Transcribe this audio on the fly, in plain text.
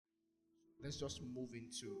Let's just move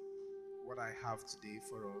into what I have today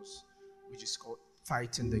for us, which is called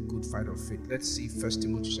fighting the good fight of faith. Let's see 1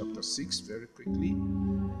 Timothy chapter 6 very quickly.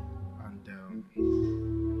 And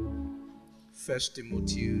 1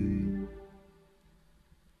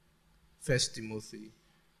 Timothy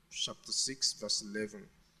chapter 6 verse 11.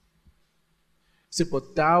 Say,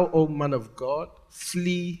 but thou, O man of God,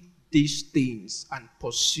 flee these things and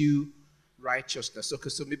pursue righteousness. Okay,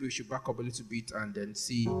 so maybe we should back up a little bit and then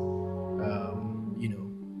see,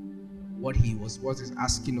 what he's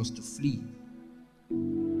asking us to flee.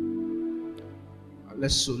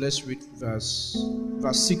 Let's read verse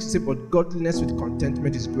 6. Say, but godliness with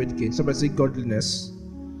contentment is great gain. Somebody say, godliness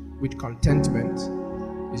with contentment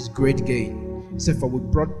is great gain. He said, for we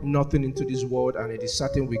brought nothing into this world, and it is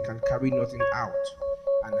certain we can carry nothing out.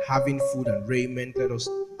 And having food and raiment, let us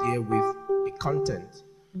therewith be content.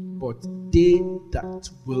 But they that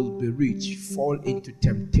will be rich fall into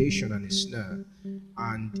temptation and a snare,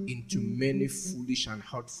 and into many foolish and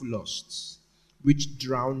hurtful lusts, which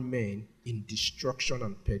drown men in destruction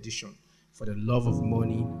and perdition. For the love of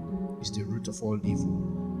money is the root of all evil,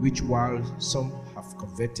 which while some have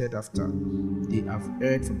coveted after, they have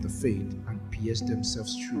erred from the faith and pierced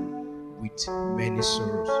themselves through with many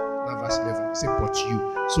sorrows. Now verse 11, he said, but you.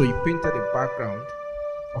 So he painted a background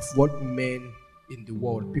of what men in the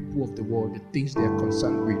world, people of the world, the things they are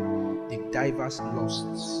concerned with, the diverse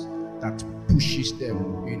lusts that pushes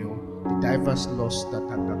them, the diverse lust that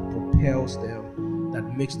propels them, that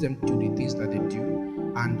makes them do the things that they do,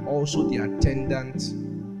 and also the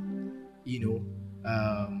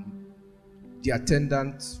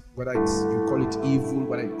attendant, whether you call it evil,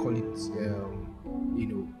 whether you call it,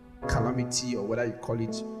 calamity, or whether you call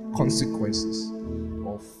it consequences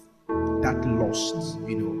of that lust,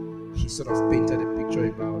 He sort of painted a picture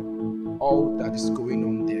about all that is going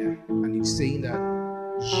on there. And he's saying that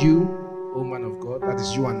you, O man of God, that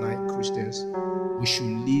is you and I, Christians, we should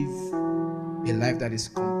live a life that is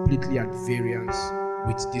completely at variance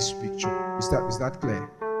with this picture. Is that clear?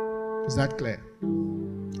 Is that clear?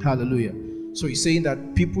 Hallelujah. So he's saying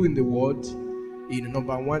that people in the world,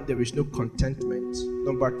 number one, there is no contentment.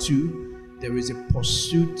 Number two, there is a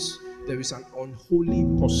pursuit, there is an unholy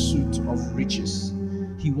pursuit of riches.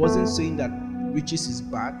 He wasn't saying that riches is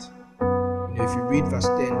bad. If you read verse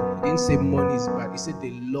 10, he didn't say money is bad. He said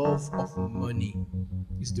the love of money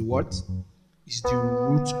is the what? Is the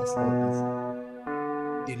root of all evil.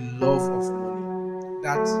 The love of money.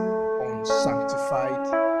 That unsanctified,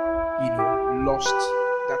 lust,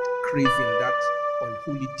 that craving, that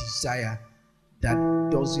unholy desire that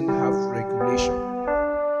doesn't have regulation.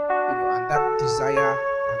 And that desire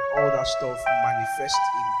and all that stuff manifests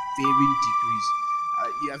in varying degrees.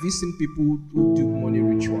 Have you seen people who do money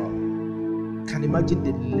ritual? Can imagine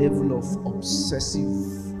the level of obsessive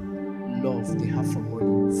love they have for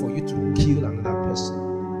money, for you to kill another person.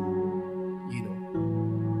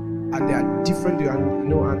 And they are different,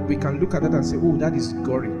 and we can look at that and say, oh, that is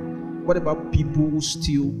gory. What about people who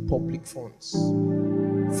steal public funds?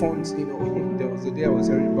 There was a day I was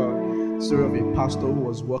hearing about the story of a pastor who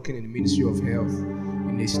was working in the Ministry of Health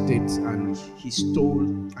in a state, and he stole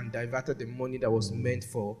and diverted the money that was meant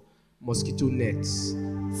for mosquito nets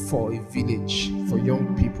for a village for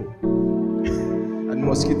young people. And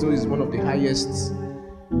mosquito is one of the highest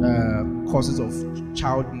causes of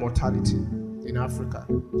child mortality in Africa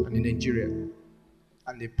and in Nigeria.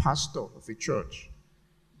 And the pastor of a church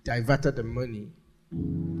diverted the money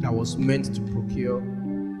that was meant to procure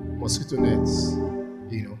mosquito nets,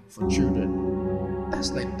 for children.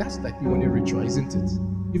 That's like money ritual, isn't it?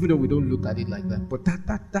 Even though we don't look at it like that. But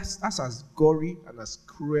that's as gory and as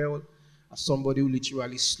cruel as somebody who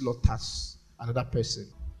literally slaughters another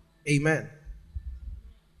person. Amen.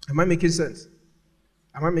 Am I making sense?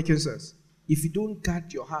 Am I making sense? If you don't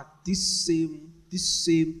guard your heart, these same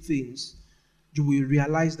things, you will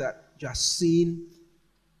realize that you are seeing,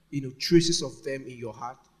 traces of them in your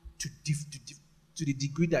heart to the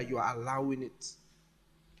degree that you are allowing it.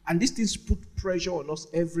 And these things put pressure on us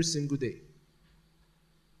every single day.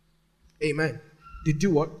 Amen. They do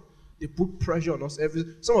what? They put pressure on us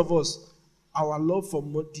some of us, our love for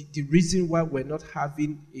money, the reason why we're not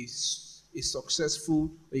having a successful,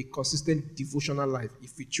 a consistent devotional life,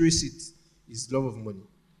 if we trace it, is love of money.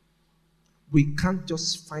 We can't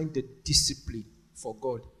just find the discipline for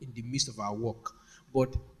God in the midst of our work.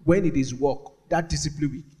 But when it is work, that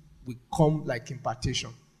discipline will come like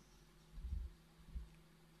impartation.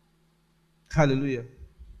 Hallelujah.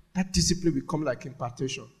 That discipline will come like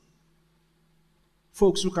impartation.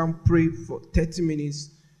 Folks who can pray for 30 minutes,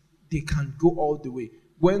 they can go all the way.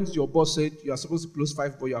 When your boss said you are supposed to close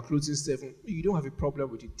 5, but you are closing 7, you don't have a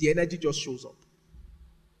problem with it. The energy just shows up.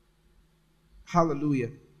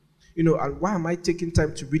 Hallelujah. You know, and why am I taking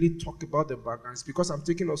time to really talk about the backgrounds? Because I'm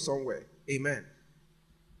taking us somewhere. Amen.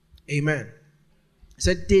 Amen. It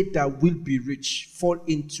said, they that will be rich fall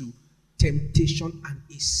into temptation and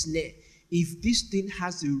a snare. If this thing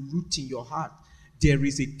has a root in your heart, there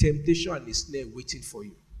is a temptation and a snare waiting for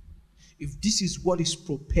you. If this is what is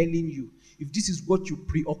propelling you, if this is what you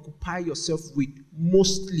preoccupy yourself with,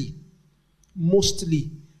 mostly,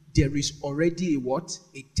 there is already a what?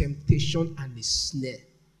 A temptation and a snare.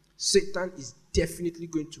 Satan is definitely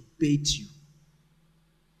going to bait you.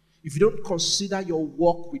 If you don't consider your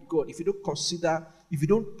walk with God, if you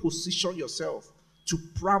don't position yourself to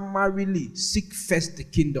primarily seek first the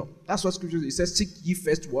kingdom. That's what scripture says. It says, seek ye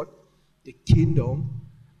first what? The kingdom,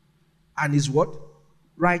 and his what?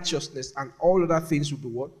 Righteousness, and all other things will be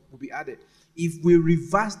what? Will be added. If we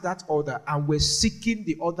reverse that order and we're seeking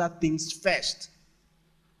the other things first,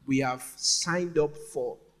 we have signed up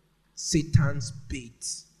for Satan's bait.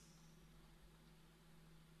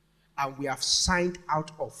 And we have signed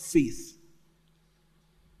out of faith.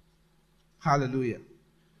 Hallelujah.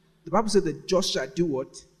 The Bible said the just shall do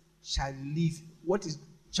what? Shall live. What is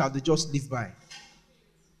shall the just live by?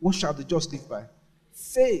 What shall the just live by?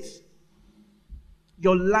 Faith.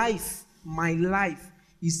 Your life, my life,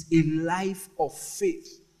 is a life of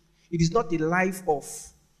faith. It is not a life of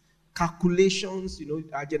calculations. You know,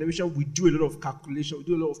 our generation, we do a lot of calculation. We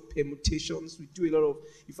do a lot of permutations. We do a lot of,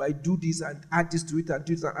 if I do this and add this to it and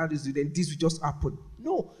do this and add this to it, then this will just happen.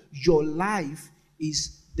 No, your life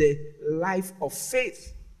is the life of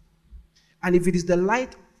faith. And if it is the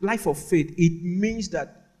life of faith, it means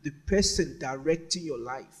that the person directing your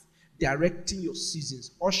life, directing your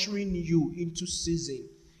seasons, ushering you into season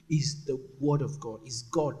is the word of God, is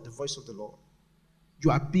God, the voice of the Lord. You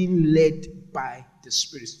are being led by the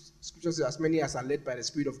Spirit. Scripture says, as many as are led by the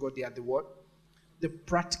Spirit of God, they are the what? The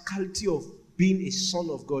practicality of being a son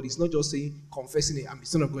of God is not just saying, confessing it, I'm a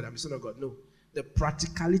son of God, I'm a son of God. No. The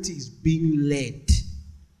practicality is being led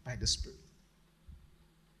by the Spirit.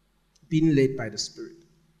 Being led by the Spirit.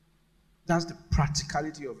 That's the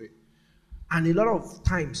practicality of it. And a lot of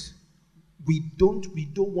times, we don't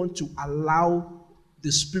want to allow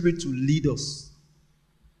the Spirit to lead us.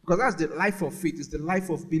 Because that's the life of faith. It's the life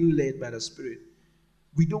of being led by the Spirit.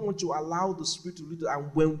 We don't want to allow the Spirit to lead us. And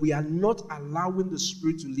when we are not allowing the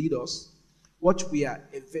Spirit to lead us, what we are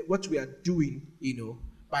doing,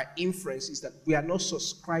 by inference, is that we are not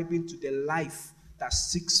subscribing to the life that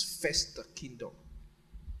seeks first the kingdom.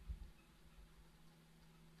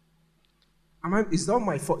 Is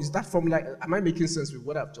that formula? Am I making sense with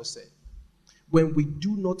what I've just said? When we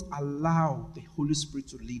do not allow the Holy Spirit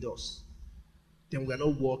to lead us, then we are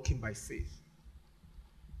not walking by faith.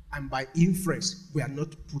 And by inference, we are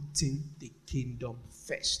not putting the kingdom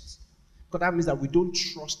first. Because that means that we don't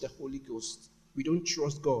trust the Holy Ghost. We don't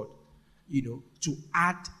trust God, to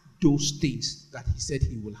add those things that he said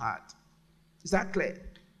he will add. Is that clear?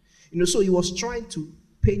 So he was trying to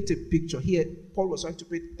paint a picture. Here, Paul was trying to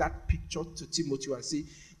paint that picture to Timothy and say,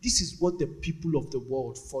 this is what the people of the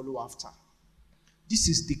world follow after. This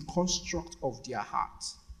is the construct of their heart.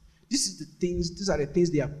 These are the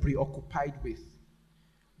things they are preoccupied with.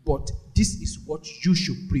 But this is what you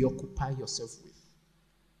should preoccupy yourself with.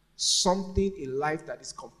 Something in life that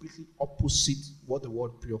is completely opposite what the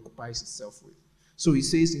world preoccupies itself with. So he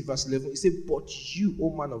says in verse 11, he says, but you,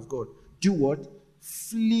 O man of God, do what?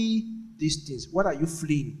 Flee these things. What are you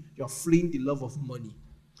fleeing? You are fleeing the love of money.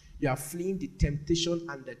 You are fleeing the temptation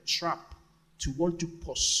and the trap to want to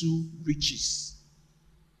pursue riches.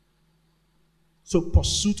 So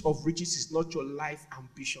pursuit of riches is not your life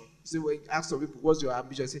ambition. You say, when you ask some people, what's your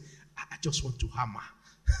ambition? I say, I just want to hammer.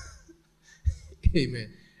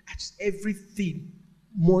 Amen. Everything,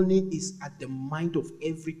 money is at the mind of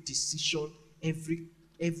every decision, every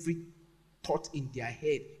thought in their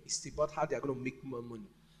head. It's about how they are going to make more money.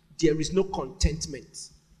 There is no contentment.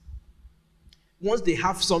 Once they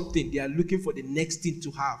have something, they are looking for the next thing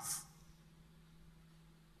to have.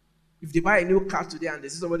 If they buy a new car today and they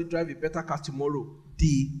see somebody drive a better car tomorrow,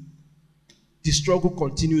 the struggle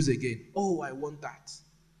continues again. Oh, I want that.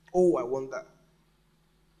 Oh, I want that.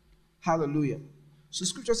 Hallelujah. So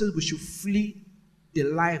scripture says we should flee the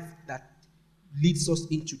life that leads us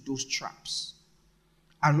into those traps.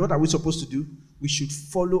 And what are we supposed to do? We should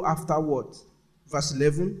follow after what? Verse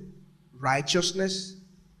 11, righteousness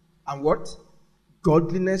and what?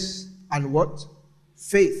 Godliness and what?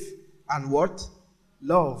 Faith and what?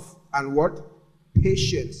 Love and what?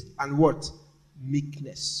 Patience and what?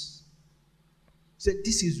 Meekness. So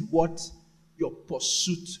this is what your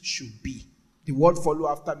pursuit should be. The word follow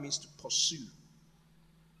after means to pursue.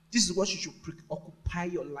 This is what you should preoccupy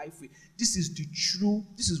your life with. This is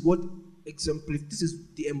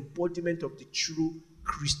the embodiment of the true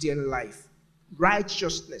Christian life.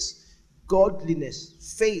 Righteousness,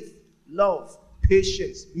 godliness, faith, love,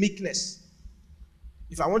 patience, meekness.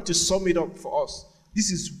 If I want to sum it up for us,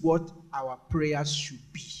 this is what our prayers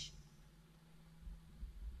should be.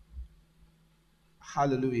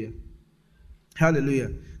 Hallelujah.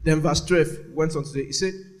 Hallelujah. Then verse 12 went on to say, he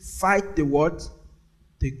said, fight the what?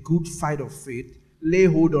 The good fight of faith. Lay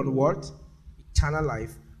hold on what? Eternal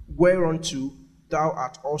life, whereunto thou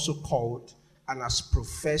art also called, and hast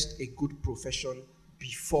professed a good profession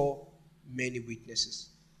before many witnesses.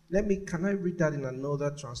 Can I read that in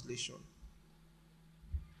another translation?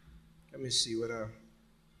 Let me see whether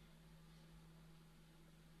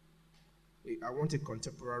I want a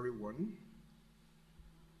contemporary one.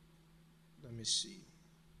 Let me see.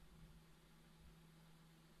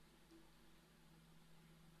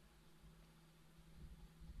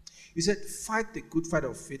 He said, fight the good fight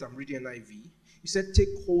of faith. I'm reading NIV. He said, take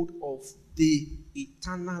hold of the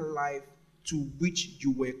eternal life to which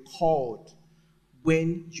you were called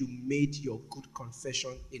when you made your good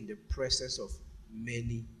confession in the presence of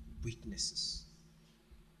many witnesses.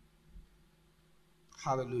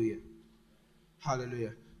 Hallelujah.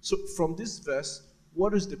 Hallelujah. So from this verse,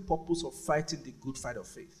 what is the purpose of fighting the good fight of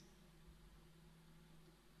faith?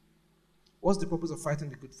 What's the purpose of fighting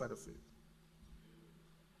the good fight of faith?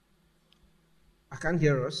 I can't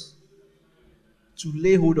hear us. To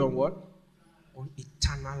lay hold on what? On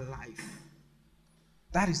eternal life.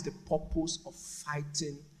 That is the purpose of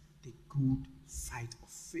fighting the good fight of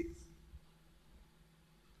faith.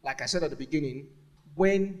 Like I said at the beginning,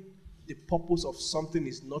 when the purpose of something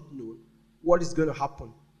is not known, what is going to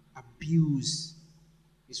happen? Abuse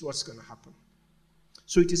is what's going to happen.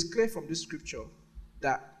 So it is clear from this scripture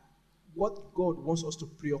that what God wants us to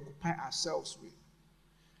preoccupy ourselves with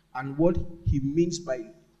and what he means by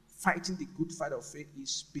fighting the good fight of faith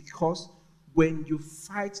is because when you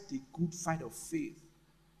fight the good fight of faith,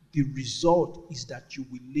 the result is that you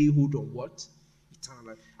will lay hold on what? Eternal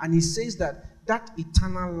life. And he says that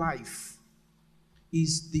eternal life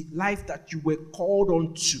is the life that you were called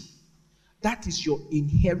unto. That is your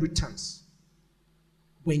inheritance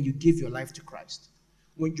when you give your life to Christ.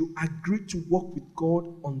 When you agree to walk with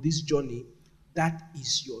God on this journey, that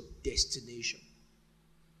is your destination.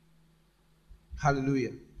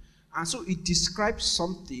 Hallelujah. And so it describes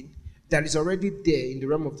something that is already there in the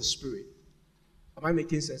realm of the spirit. Am I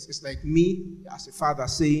making sense? It's like me as a father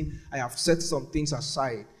saying, I have set some things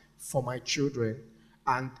aside for my children,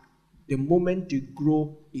 and the moment they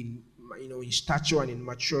grow in stature and in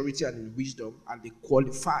maturity and in wisdom, and they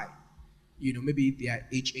qualify, maybe they are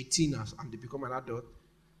age 18 and they become an adult,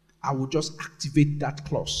 I will just activate that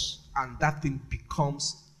clause, and that thing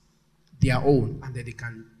becomes their own, and then they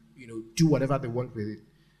can, do whatever they want with it.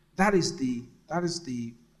 That is the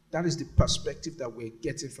perspective that we're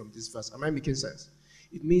getting from this verse. Am I making sense?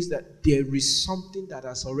 It means that there is something that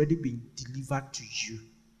has already been delivered to you.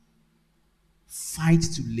 Fight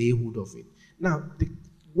to lay hold of it. Now, the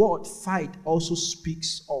word fight also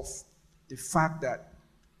speaks of the fact that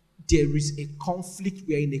there is a conflict.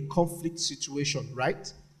 We are in a conflict situation,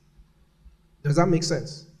 right? Does that make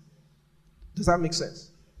sense? Does that make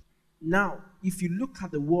sense? Now, if you look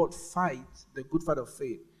at the word fight, the good fight of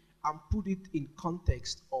faith, and put it in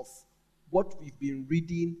context of what we've been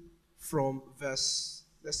reading from verse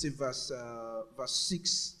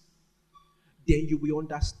 6, then you will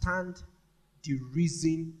understand the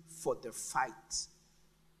reason for the fight.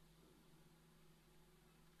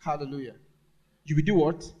 Hallelujah. You will do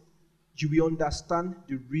what? You will understand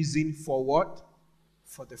the reason for what?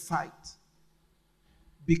 For the fight.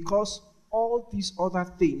 Because all these other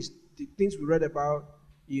things, the things we read about,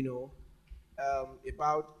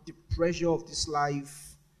 about the pressure of this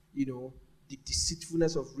life, the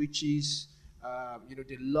deceitfulness of riches,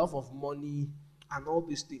 the love of money, and all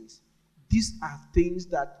these things. These are things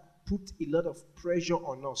that put a lot of pressure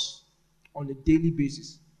on us on a daily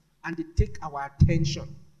basis, and they take our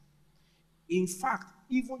attention. In fact,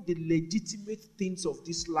 even the legitimate things of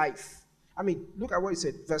this life. I mean, look at what he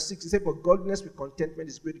said, verse 6. He said, but godliness with contentment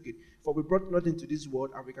is great good. For we brought nothing to this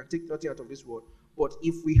world, and we can take nothing out of this world. But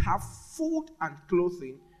if we have food and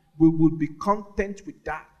clothing, we will be content with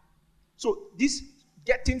that. So this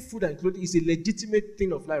getting food and clothing is a legitimate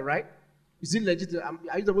thing of life, right? Is it legitimate?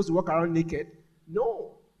 Are you supposed to walk around naked?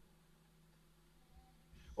 No.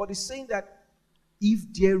 But it's saying that if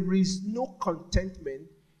there is no contentment,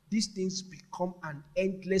 these things become an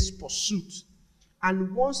endless pursuit.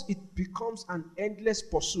 And once it becomes an endless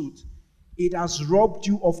pursuit, it has robbed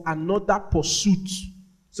you of another pursuit.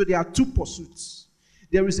 So there are two pursuits.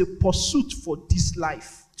 There is a pursuit for this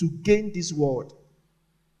life, to gain this world.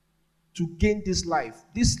 To gain this life.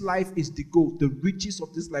 This life is the goal, the riches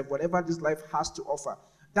of this life, whatever this life has to offer.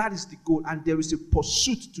 That is the goal. And there is a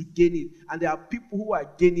pursuit to gain it. And there are people who are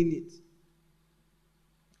gaining it.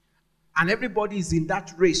 And everybody is in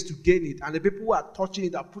that race to gain it. And the people who are touching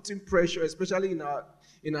it are putting pressure, especially in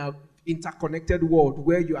our interconnected world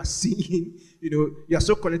where you are seeing, you are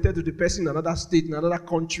so connected to the person in another state, in another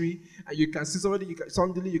country, and you can see somebody,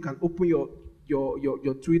 suddenly you can open your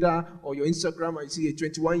Twitter or your Instagram and you see a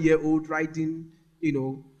 21-year-old riding,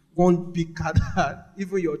 one big car that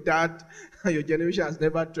even your dad and your generation has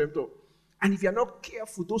never dreamt of. And if you're not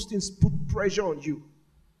careful, those things put pressure on you.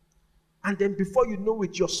 And then before you know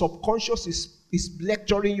it, your subconscious is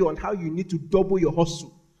lecturing you on how you need to double your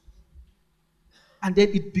hustle. And then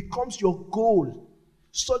it becomes your goal.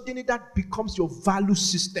 Suddenly that becomes your value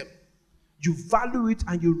system. You value it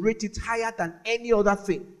and you rate it higher than any other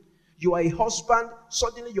thing. You are a husband,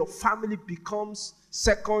 suddenly your family becomes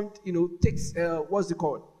second, takes, what's it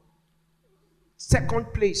called?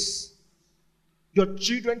 Second place. Your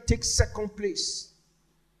children take second place.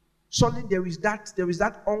 Suddenly there is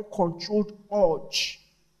that uncontrolled urge.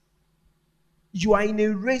 You are in a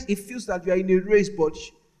race. It feels that you are in a race, but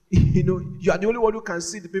you are the only one who can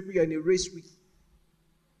see the people you are in a race with.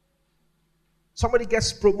 Somebody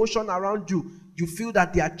gets promotion around you. You feel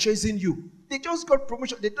that they are chasing you. They just got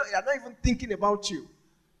promotion. They are not even thinking about you.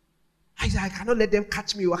 I cannot let them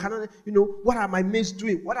catch me. I cannot, what are my mates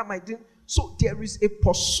doing? What am I doing? So there is a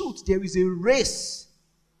pursuit. There is a race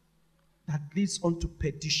that leads on to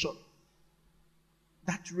perdition.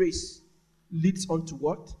 That race leads on to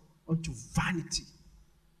what? Onto vanity.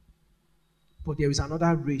 But there is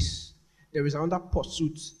another race. There is another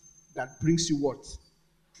pursuit that brings you what?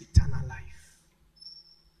 Eternal life.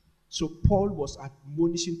 So Paul was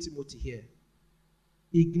admonishing Timothy here.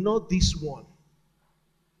 Ignore this one.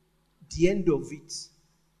 The end of it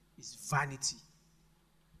is vanity.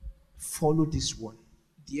 Follow this one.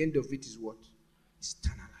 The end of it is what? It's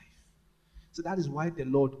eternal life. So that is why the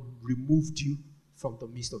Lord removed you from the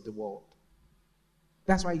midst of the world.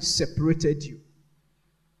 That's why He separated you.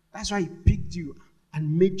 That's why He picked you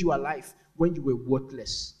and made you alive when you were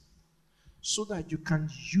worthless. So that you can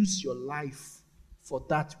use your life for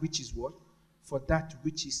that which is what? For that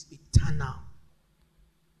which is eternal.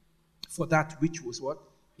 For that which was what?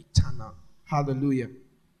 Eternal. Hallelujah.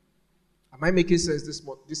 Am I making sense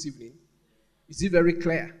this evening? Is it very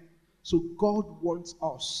clear? So God wants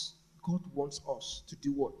us to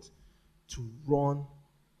do what? To run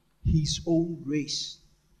His own race,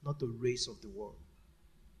 not the race of the world.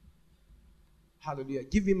 Hallelujah.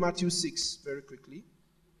 Give me Matthew 6 very quickly.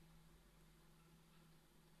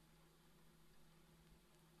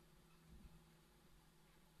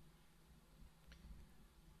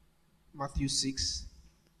 Matthew 6,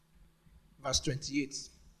 verse 28.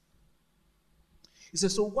 He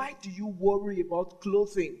says, so why do you worry about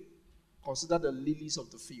clothing? Consider the lilies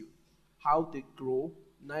of the field, how they grow,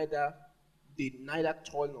 they neither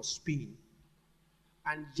toil nor spin.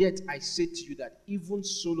 And yet I say to you that even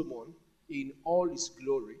Solomon, in all his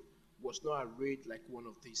glory, was not arrayed like one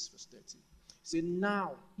of these. Verse 30. He said,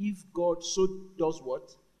 now, if God so does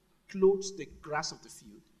what? Clothes the grass of the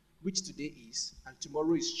field, which today is, and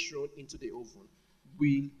tomorrow is thrown into the oven,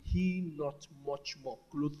 will He not much more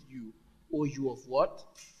clothe you, O you of what?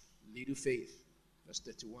 Little faith. Verse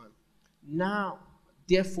 31. Now,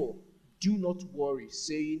 therefore, do not worry,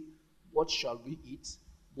 saying, what shall we eat?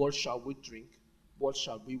 What shall we drink? What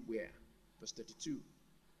shall we wear? Verse 32.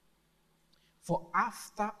 For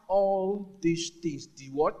after all these things, the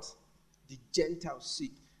what? The Gentiles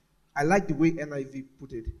seek. I like the way NIV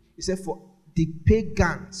put it. He said, for the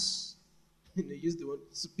pagans, they used the word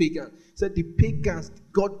pagan. He said, the pagans, the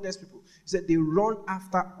godless people, he said, they run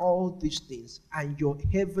after all these things, and your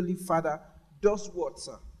heavenly Father does what,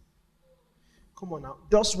 sir? Come on now.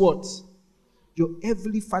 Does what? Your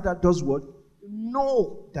heavenly Father does what?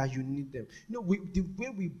 Know that you need them. The way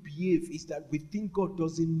we behave is that we think God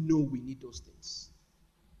doesn't know we need those things.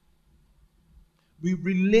 We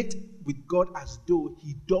relate with God as though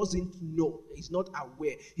He doesn't know. He's not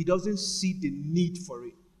aware. He doesn't see the need for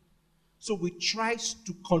it. So we try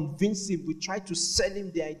to convince Him. We try to sell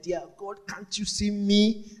Him the idea, God, can't you see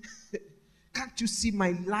me? Can't you see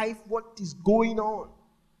my life? What is going on?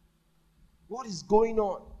 What is going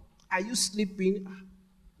on? Are you sleeping?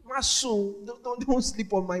 Masoon, don't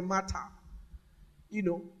sleep on my matter.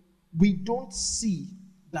 We don't see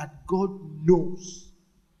that God knows.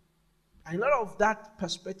 And a lot of that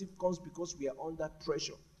perspective comes because we are under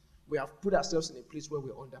pressure. We have put ourselves in a place where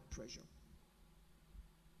we're under pressure.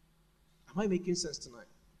 Am I making sense tonight?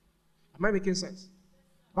 Am I making sense?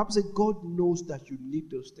 The Bible says God knows that you need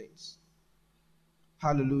those things.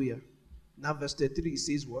 Hallelujah. Now verse 33 it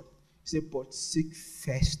says what? It says, but seek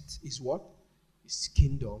first is what? His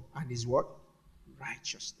kingdom and his what?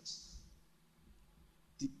 Righteousness.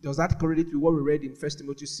 Does that correlate with what we read in 1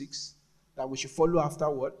 Timothy 6? That we should follow after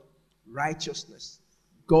what? Righteousness,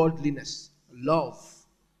 godliness, love,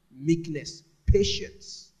 meekness,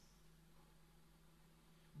 patience.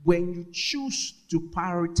 When you choose to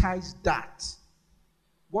prioritize that,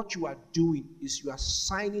 what you are doing is you are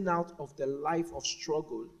signing out of the life of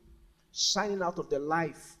struggle, signing out of the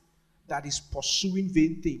life that is pursuing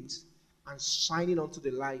vain things, and signing onto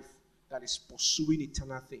the life that is pursuing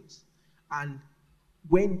eternal things. And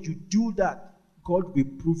when you do that, God will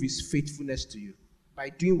prove his faithfulness to you. By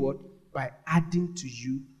doing what? By adding to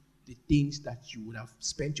you the things that you would have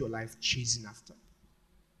spent your life chasing after.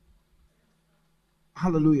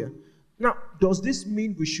 Hallelujah. Now, does this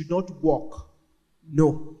mean we should not walk?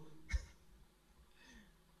 No.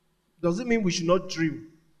 Does it mean we should not dream?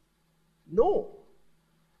 No.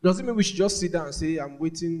 Does it mean we should just sit down and say, I'm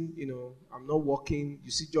waiting, I'm not working.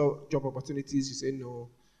 You see job opportunities, you say, no,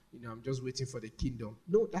 I'm just waiting for the kingdom.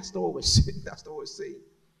 No, that's not what we're saying. That's not what we're saying.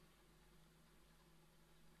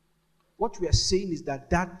 What we are saying is that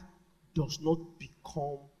does not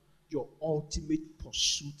become your ultimate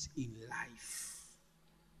pursuit in life.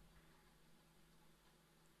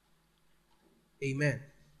 Amen.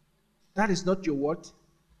 That is not your what?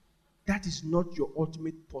 That is not your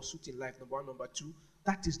ultimate pursuit in life, number one. Number two,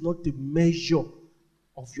 that is not the measure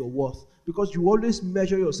of your worth. Because you always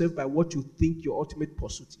measure yourself by what you think your ultimate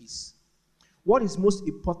pursuit is. What is most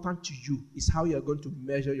important to you is how you are going to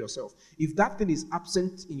measure yourself. If that thing is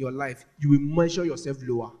absent in your life, you will measure yourself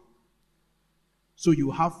lower. So you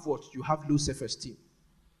have what? You have low self-esteem.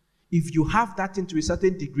 If you have that thing to a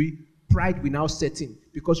certain degree, pride will now set in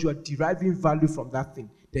because you are deriving value from that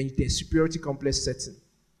thing. Then the superiority complex sets in.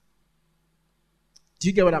 Do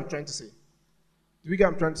you get what I'm trying to say? Do you get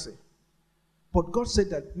what I'm trying to say? But God said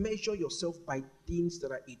that measure yourself by things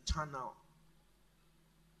that are eternal.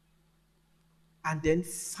 And then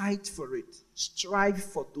fight for it. Strive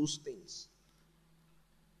for those things.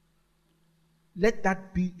 Let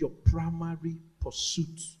that be your primary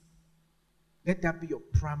pursuit. Let that be your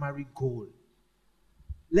primary goal.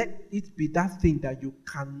 Let it be that thing that you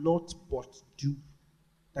cannot but do,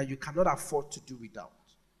 that you cannot afford to do without.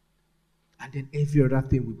 And then every other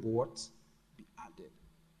thing will be what? Be added.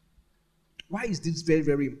 Why is this very,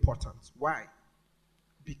 very important? Why?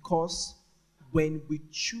 Because when we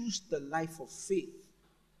choose the life of faith,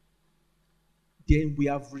 then we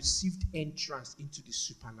have received entrance into the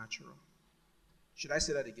supernatural. Should I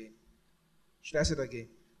say that again? Should I say that again?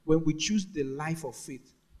 When we choose the life of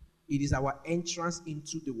faith, it is our entrance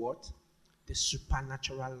into the what? The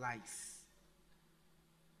supernatural life.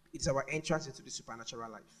 It's our entrance into the supernatural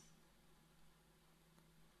life.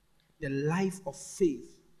 The life of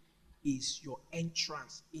faith is your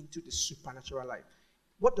entrance into the supernatural life.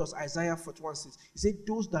 What does Isaiah 41 say? He said,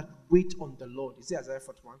 those that wait on the Lord. He said Isaiah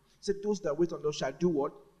 41. He said, those that wait on the Lord shall do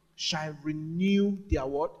what? Shall renew their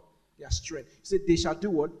what? Their strength. He said, they shall do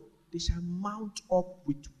what? They shall mount up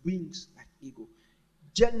with wings like eagle.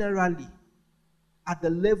 Generally, at the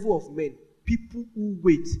level of men, people who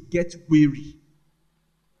wait get weary.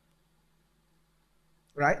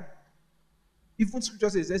 Right? Even scripture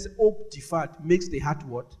says, hope deferred makes the heart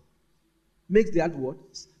what? Makes the heart what?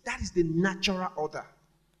 That is the natural order.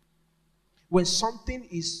 When something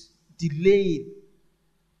is delaying,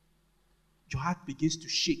 your heart begins to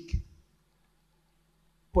shake.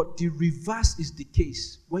 But the reverse is the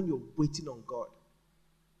case when you're waiting on God.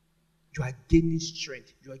 You are gaining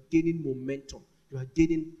strength. You are gaining momentum. You are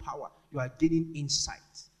gaining power. You are gaining insight.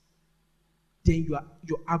 Then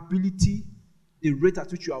your ability, the rate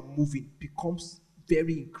at which you are moving, becomes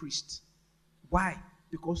very increased. Why?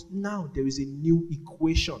 Because now there is a new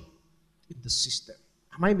equation in the system.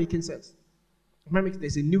 Am I making sense?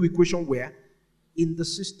 There's a new equation where? In the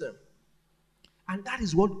system. And that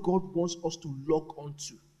is what God wants us to lock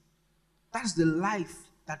onto. That's the life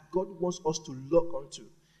that God wants us to lock onto.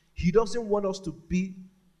 He doesn't want us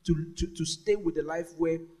to stay with the life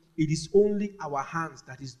where it is only our hands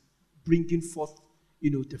that is bringing forth,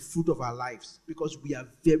 the fruit of our lives, because we are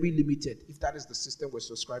very limited if that is the system we're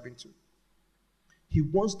subscribing to. He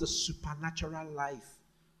wants the supernatural life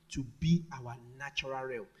to be our natural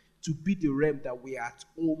realm, to be the realm that we are at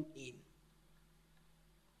home in.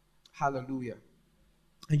 Hallelujah.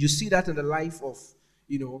 And you see that in the life of,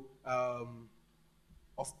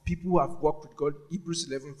 of people who have walked with God. Hebrews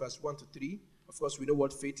 11, verse 1 to 3. Of course, we know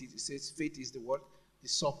what faith is. It says faith is the what? The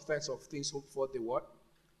substance of things hoped for, the what?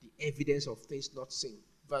 The evidence of things not seen.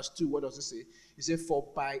 Verse 2, what does it say? It says, for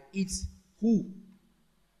by it, who?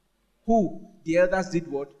 The elders did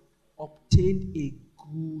what? Obtained a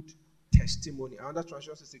good testimony. Another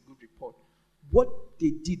translation says a good report. What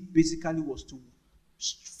they did basically was to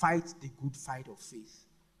fight the good fight of faith.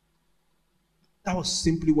 That was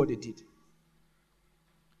simply what they did.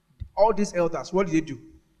 All these elders, what did they do?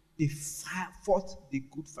 They fought the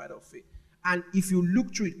good fight of faith. And if you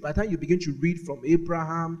look through it, by the time you begin to read from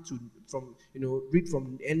Abraham read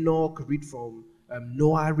from Enoch, read from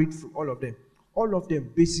Noah, read from all of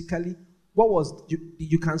them basically,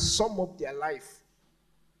 you can sum up their life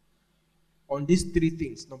on these three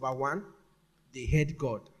things. Number one, they heard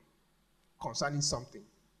God concerning something.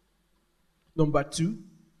 Number two,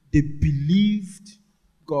 they believed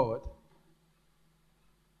God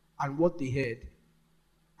and what they heard,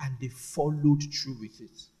 and they followed through with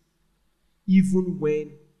it. Even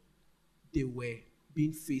when they were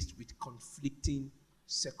being faced with conflicting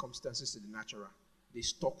circumstances in the natural, they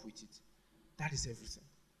stuck with it. That is everything.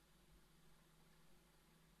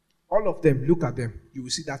 All of them, look at them, you will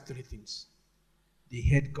see that three things. They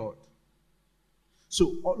heard God.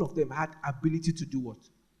 So all of them had ability to do what?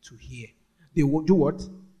 To hear. They would do what?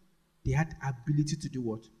 They had ability to do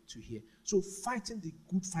what? To hear. So fighting the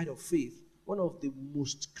good fight of faith, one of the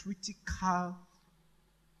most critical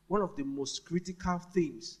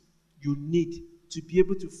things you need to be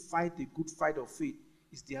able to fight the good fight of faith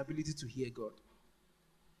is the ability to hear God.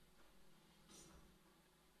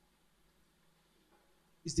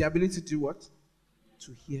 It's the ability to do what?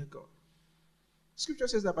 To hear God. Scripture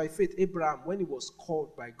says that by faith, Abraham, when he was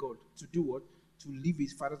called by God to do what? To leave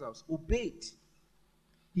his father's house, obeyed.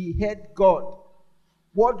 He heard God.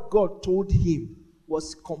 What God told him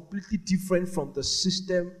was completely different from the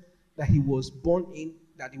system that he was born in,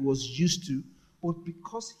 that he was used to. But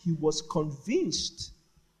because he was convinced,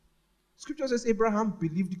 Scripture says Abraham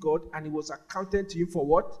believed God and it was accounted to him for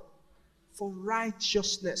what? For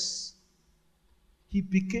righteousness. He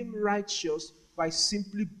became righteous by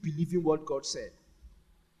simply believing what God said.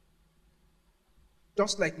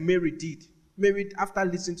 Just like Mary did. Mary, after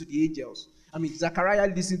listening to the angels, Zachariah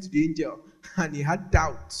listened to the angel and he had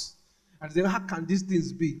doubts. And they said, how can these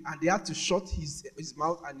things be? And they had to shut his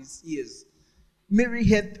mouth and his ears. Mary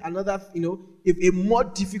had another, a more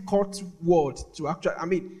difficult word to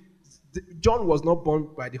actually, John was not born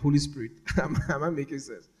by the Holy Spirit. Am I making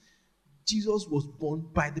sense? Jesus was born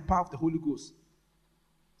by the power of the Holy Ghost.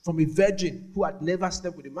 From a virgin who had never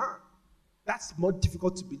slept with a man. That's more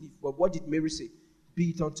difficult to believe. But what did Mary say? Be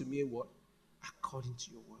it unto me what? According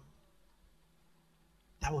to your word.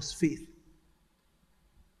 That was faith.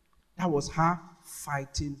 That was her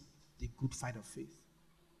fighting the good fight of faith.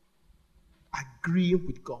 Agreeing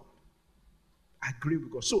with God. Agreeing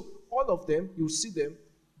with God. So all of them, you'll see them,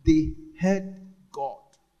 they heard God.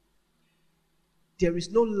 There is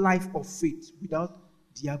no life of faith without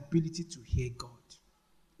the ability to hear God.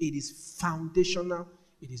 It is foundational.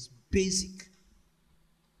 It is basic.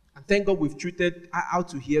 And thank God we've treated how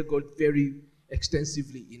to hear God very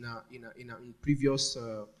extensively in previous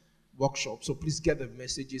workshops. So please get the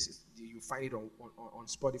messages. You find it on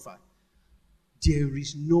Spotify.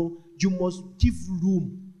 You must give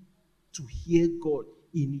room to hear God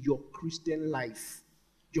in your Christian life.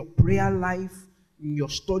 Your prayer life, in your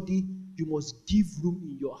study, you must give room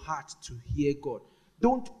in your heart to hear God.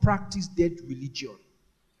 Don't practice dead religion.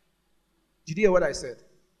 Did you hear what I said?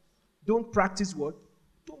 Don't practice what?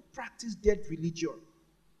 Don't practice dead religion.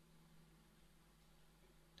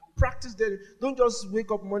 Don't practice dead. Don't just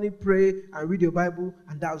wake up morning, pray, and read your Bible,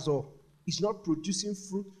 and that's all. It's not producing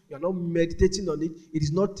fruit. You're not meditating on it. It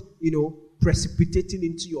is not, precipitating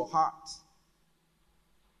into your heart.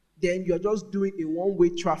 Then you're just doing a one-way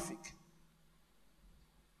traffic.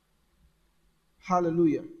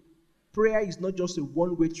 Hallelujah. Prayer is not just a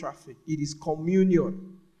one-way traffic. It is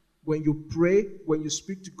communion. When you pray, when you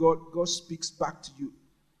speak to God, God speaks back to you.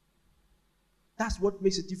 That's what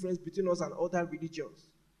makes a difference between us and other religions.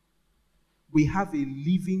 We have a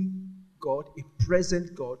living God, a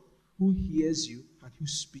present God, who hears you and who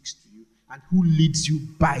speaks to you and who leads you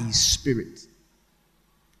by His Spirit.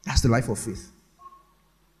 That's the life of faith.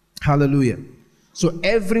 Hallelujah. So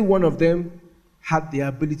every one of them had the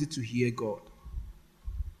ability to hear God.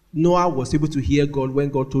 Noah was able to hear God when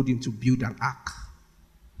God told him to build an ark.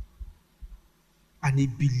 And he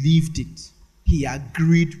believed it. He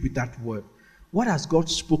agreed with that word. What has God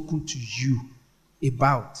spoken to you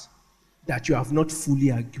about that you have not fully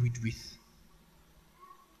agreed with?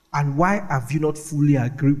 And why have you not fully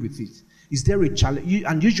agreed with it? Is there a challenge?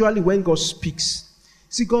 And usually when God speaks,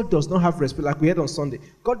 see, God does not have respect, like we had on Sunday.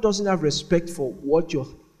 God doesn't have respect for what your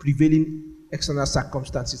prevailing external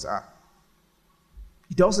circumstances are.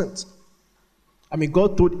 He doesn't. I mean,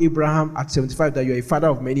 God told Abraham at 75 that you're a father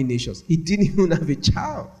of many nations. He didn't even have a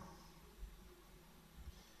child.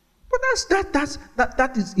 But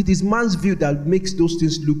it is man's view that makes those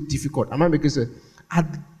things look difficult. Am I making sense?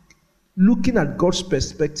 Looking at God's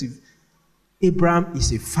perspective, Abraham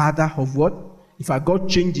is a father of what? If God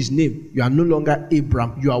changed his name, you are no longer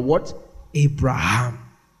Abram. You are what? Abraham.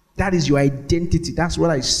 That is your identity. That's what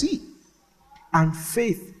I see. And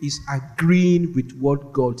faith is agreeing with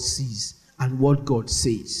what God sees and what God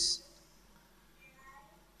says.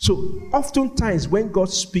 So, oftentimes when God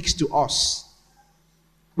speaks to us,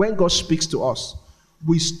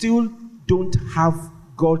 we still don't have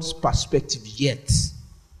God's perspective yet.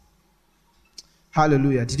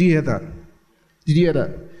 Hallelujah. Did you hear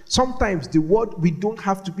that? Sometimes the word, we don't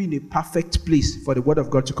have to be in a perfect place for the word of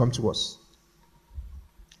God to come to us.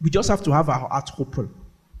 We just have to have our heart open.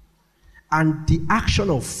 And the action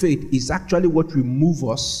of faith is actually what will move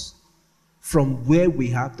us from where we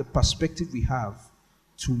have, the perspective we have,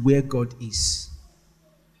 to where God is.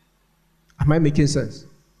 Am I making sense?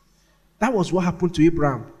 That was what happened to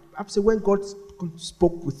Abraham. When God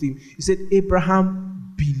spoke with him, he said,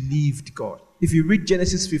 Abraham believed God. If you read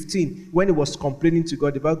Genesis 15, when he was complaining to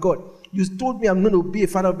God about, God, you told me I'm going to be a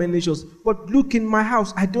father of many nations, but look, in my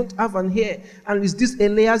house, I don't have an heir. And it's this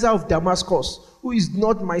Eliezer of Damascus, who is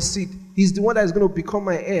not my seed. He's the one that is going to become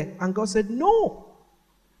my heir. And God said, no.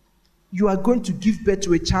 You are going to give birth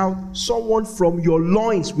to a child. Someone from your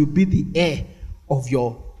loins will be the heir of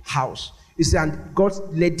your house. He said, and God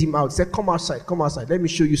led him out. He said, come outside. Let me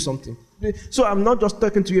show you something. So I'm not just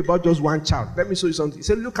talking to you about just one child. Let me show you something. He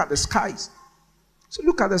said, look at the skies. So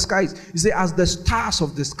look at the skies. He said, as the stars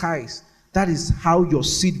of the skies, that is how your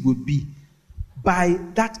seed will be. By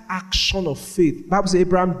that action of faith. The Bible says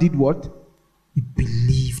Abraham did what? He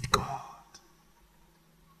believed God.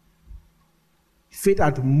 Faith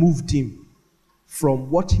had moved him from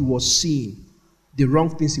what he was seeing, the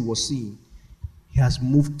wrong things he was seeing. He has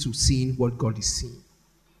moved to seeing what God is seeing.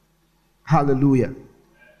 Hallelujah.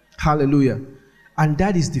 Hallelujah. And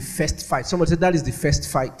that is the first fight. Someone said that is the first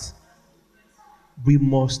fight. We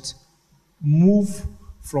must move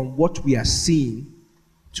from what we are seeing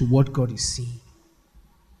to what God is seeing.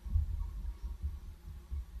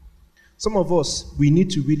 Some of us, we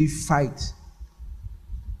need to really fight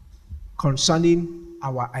concerning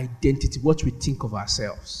our identity, what we think of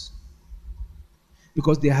ourselves.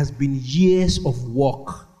 Because there has been years of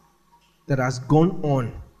work that has gone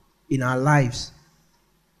on in our lives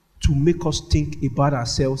to make us think about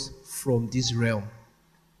ourselves from this realm.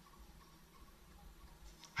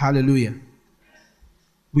 Hallelujah.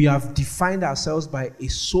 We have defined ourselves by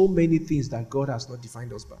so many things that God has not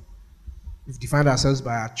defined us by. We've defined ourselves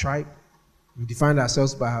by our tribe. We've defined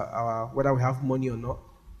ourselves by whether we have money or not.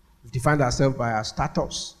 We've defined ourselves by our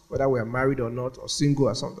status, whether we are married or not, or single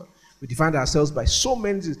or something. We defined ourselves by so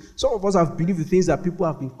many things. Some of us have believed the things that people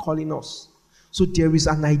have been calling us. So there is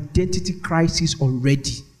an identity crisis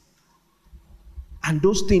already. And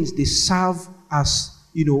those things, they serve as,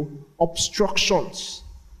 obstructions.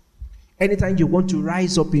 Anytime you want to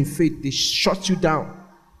rise up in faith, they shut you down.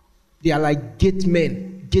 They are like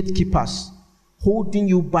gatekeepers, holding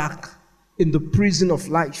you back in the prison of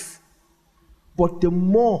life. But the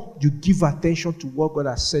more you give attention to what God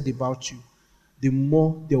has said about you, the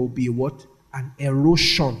more there will be an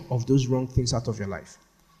erosion of those wrong things out of your life.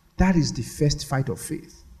 That is the first fight of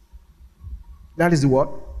faith. That is the what?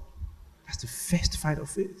 That's the first fight of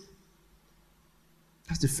faith.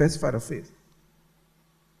 That's the first fight of faith.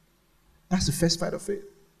 That's the first fight of faith.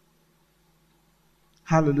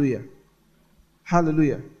 Hallelujah.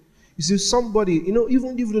 Hallelujah. You see, somebody,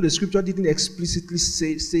 even though the scripture didn't explicitly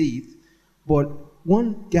say it, but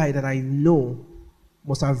one guy that I know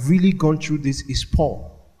must have really gone through this is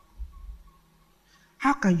Paul.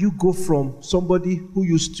 How can you go from somebody who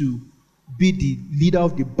used to be the leader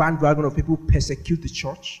of the bandwagon of people who persecute the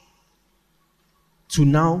church to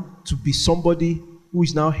now to be somebody who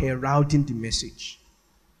is now heralding the message?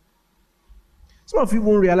 Some of you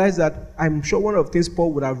won't realize that I'm sure one of the things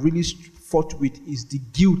Paul would have really fought with is the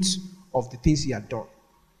guilt of the things he had done.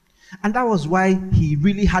 And that was why he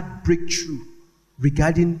really had breakthrough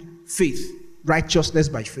regarding faith, righteousness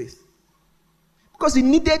by faith. Because he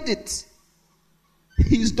needed it.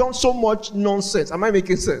 He's done so much nonsense. Am I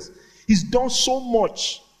making sense? He's done so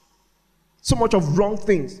much of wrong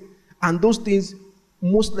things. And those things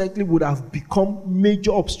most likely would have become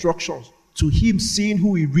major obstructions to him seeing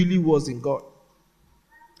who he really was in God.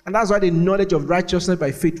 And that's why the knowledge of righteousness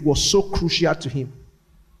by faith was so crucial to him.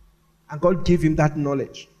 And God gave him that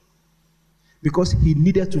knowledge. Because he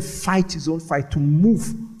needed to fight his own fight, to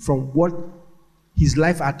move from what his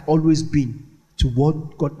life had always been to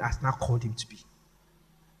what God has now called him to be.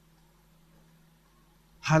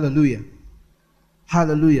 Hallelujah.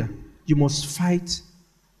 Hallelujah. You must fight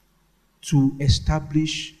to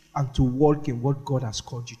establish and to walk in what God has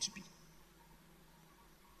called you to be.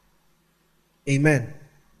 Amen.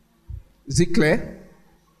 Is it clear?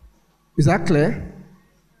 Is that clear?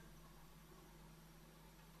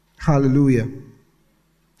 Hallelujah.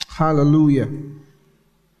 Hallelujah.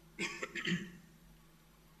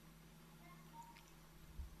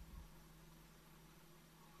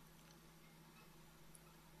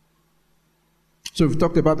 So we've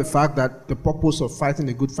talked about the fact that the purpose of fighting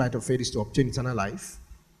a good fight of faith is to obtain eternal life.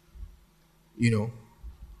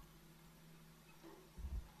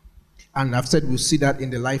 And I've said we see that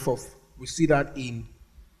in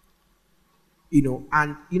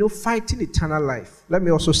fighting eternal life. Let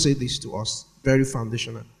me also say this to us, very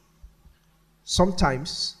foundational.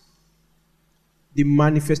 Sometimes the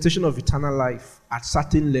manifestation of eternal life at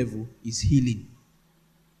certain level is healing.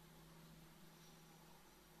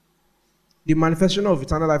 The manifestation of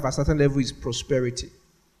eternal life at certain level is prosperity.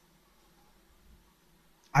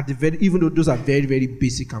 Even though those are very, very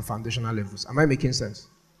basic and foundational levels. Am I making sense?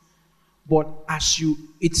 But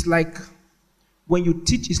it's like when you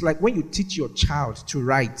teach your child to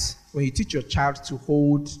write, when you teach your child to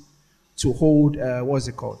hold, what's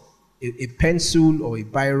it called? A pencil or a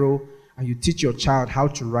biro, and you teach your child how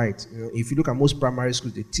to write. If you look at most primary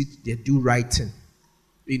schools, they do writing.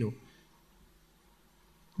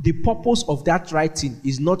 The purpose of that writing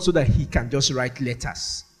is not so that he can just write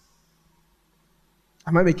letters.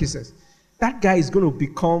 Am I making sense? That guy is going to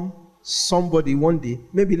become somebody one day,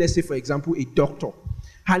 maybe let's say, for example, a doctor,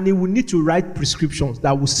 and he will need to write prescriptions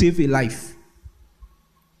that will save a life.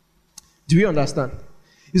 Do you understand?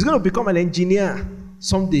 He's going to become an engineer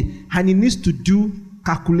someday, and he needs to do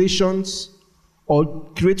calculations or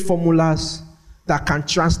create formulas that can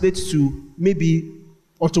translate to maybe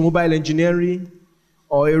automobile engineering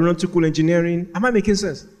or aeronautical engineering. Am I making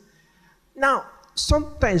sense? Now,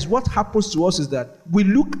 sometimes what happens to us is that we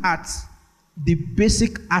look at the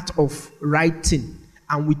basic art of writing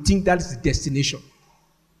and we think that is the destination.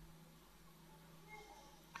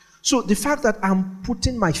 So the fact that I'm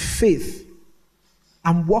putting my faith,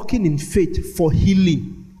 I'm walking in faith for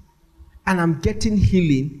healing, and I'm getting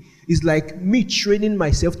healing, is like me training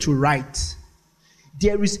myself to write.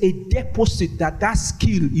 There is a deposit that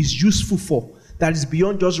skill is useful for, that is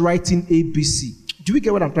beyond just writing ABC. Do you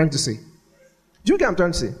get what I'm trying to say? Do you get what I'm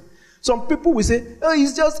trying to say? Some people will say, oh,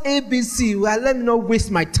 it's just ABC. Well, let me not waste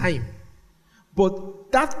my time.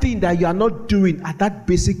 But that thing that you are not doing at that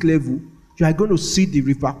basic level, you are going to see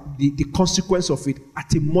the consequence of it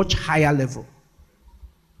at a much higher level.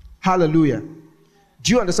 Hallelujah.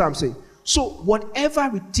 Do you understand what I'm saying? So whatever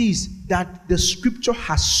it is that the scripture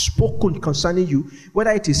has spoken concerning you,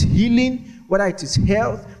 whether it is healing, whether it is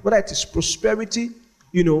health, whether it is prosperity,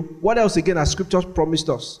 what else again has scripture promised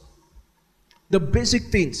us? The basic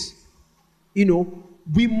things,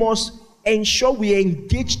 we must ensure we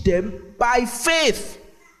engage them by faith.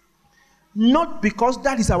 Not because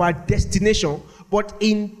that is our destination, but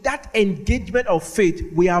in that engagement of faith,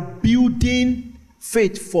 we are building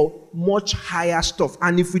faith for much higher stuff.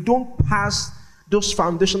 And if we don't pass those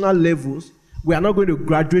foundational levels, we are not going to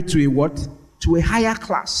graduate to a what? To a higher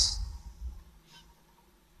class.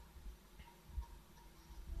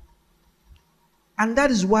 And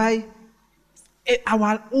that is why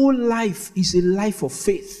our whole life is a life of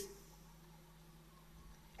faith.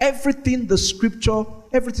 Everything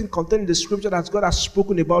contained in the scripture that God has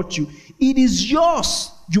spoken about you, it is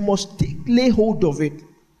yours. You must lay hold of it.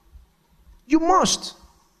 You must.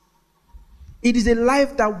 It is a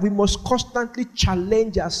life that we must constantly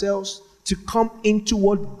challenge ourselves to come into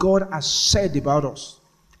what God has said about us.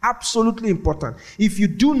 Absolutely important. If you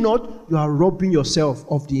do not, you are robbing yourself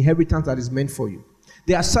of the inheritance that is meant for you.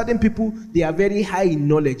 There are certain people, they are very high in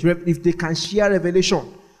knowledge. If they can share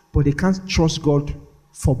revelation, but they can't trust God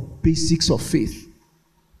for basics of faith.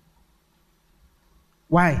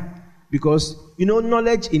 Why? Because,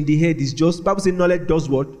 knowledge in the head is just, Bible says knowledge does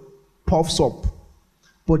what? Puffs up.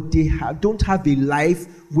 But they don't have a life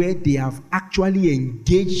where they have actually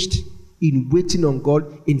engaged in waiting on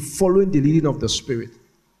God, in following the leading of the Spirit.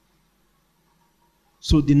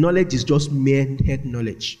 So the knowledge is just mere head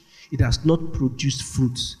knowledge. It has not produced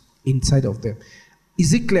fruits inside of them.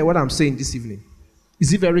 Is it clear what I'm saying this evening?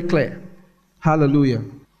 Is it very clear? Hallelujah.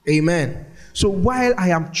 Amen. So while I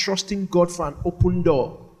am trusting God for an open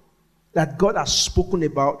door that God has spoken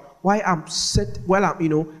about, while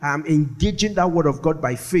I'm engaging that word of God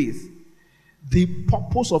by faith, the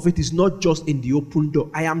purpose of it is not just in the open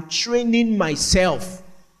door. I am training myself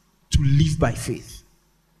to live by faith.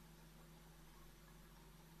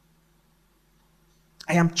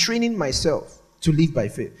 I am training myself to live by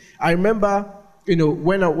faith. I remember,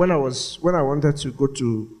 when I wanted to go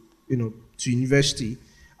to university,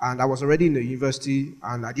 and I was already in the university,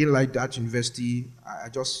 and I didn't like that university. I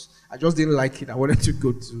just didn't like it. I wanted to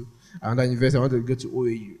go to another university. I wanted to go to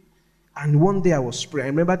OAU. And one day I was praying. I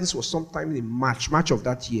remember this was sometime in March of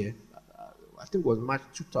that year. I think it was March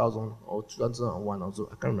 2000 or 2001 or so.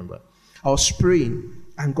 I can't remember. I was praying,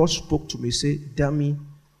 and God spoke to me. He said, Dami,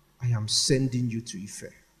 I am sending you to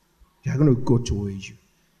Ife. You are going to go to OAU.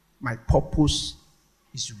 My purpose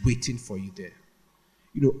is waiting for you there.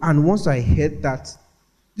 And once I heard that,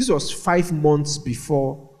 this was 5 months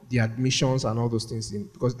before the admissions and all those things,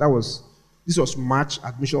 because this was March,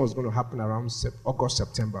 admission was going to happen around August,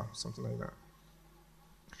 September, something like that.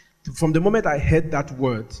 From the moment I heard that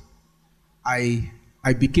word, I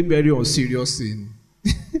became very unserious in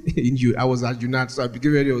you. I was at UNAT, so I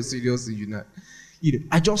became very unserious in UNAT.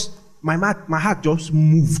 My heart just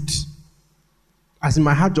moved. As in,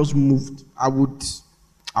 my heart just moved. I would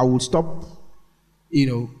stop,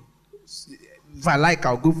 if I like,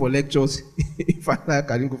 I'll go for lectures. If I like,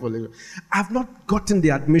 I didn't go for lectures. I've not gotten the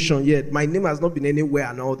admission yet. My name has not been anywhere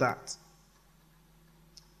and all that.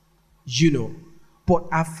 But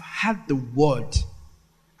I've had the word,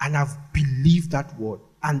 and I've believed that word.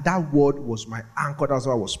 And that word was my anchor. That's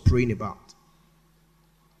what I was praying about.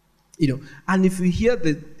 And if you hear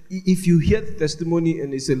the testimony,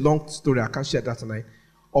 and it's a long story, I can't share that tonight,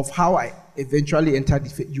 of how I eventually entered the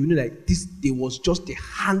faith, there was just the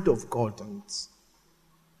hand of God on it.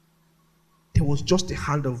 There was just the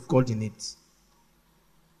hand of God in it.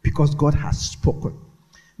 Because God has spoken.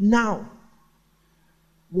 Now,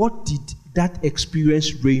 what did that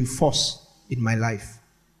experience reinforce in my life?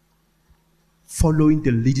 Following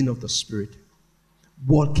the leading of the Spirit.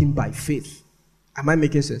 Walking by faith. Am I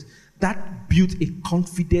making sense? That built a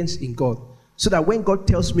confidence in God. So that when God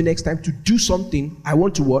tells me next time to do something, I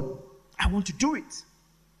want to what? I want to do it.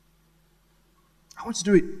 I want to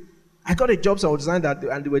do it. I got a job, so I was designed that,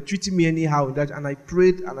 and they were treating me anyhow, and I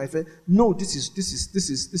prayed, and I felt, no, this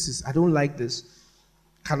is, I don't like this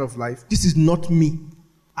kind of life. This is not me.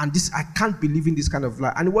 And I can't believe in this kind of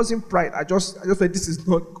life. And it wasn't pride. I just felt this is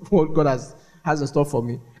not what God has in store for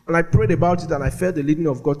me. And I prayed about it, and I felt the leading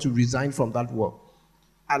of God to resign from that work.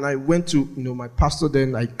 And I went to, my pastor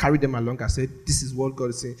then, I carried them along. I said, this is what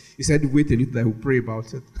God is saying. He said, wait a little, I will pray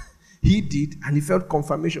about it. He did, and he felt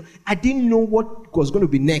confirmation. I didn't know what was going to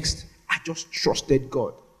be next. I just trusted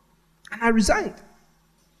God. And I resigned.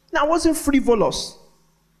 Now, I wasn't frivolous.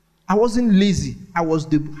 I wasn't lazy. I was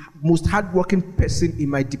the most hardworking person in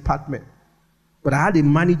my department. But I had a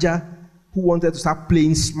manager who wanted to start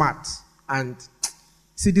playing smart. And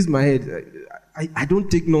see, this is my head. I don't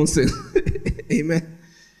take nonsense. Amen.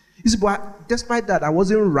 You see, but despite that, I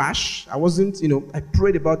wasn't rash. I wasn't, I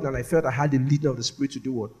prayed about it, and I felt I had the leading of the Spirit to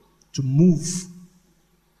do what? To move.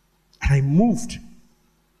 And I moved.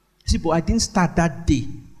 See, but I didn't start that day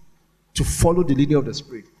to follow the leading of the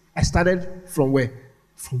Spirit. I started from where?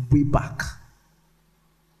 From way back.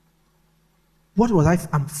 What was I?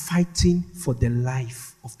 I'm fighting for the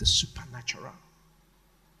life of the supernatural.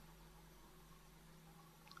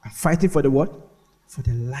 I'm fighting for the what? For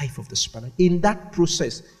the life of the supernatural. In that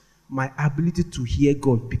process, my ability to hear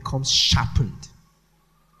God becomes sharpened.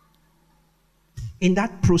 In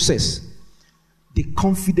that process, the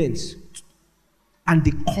confidence and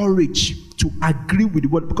the courage to agree with the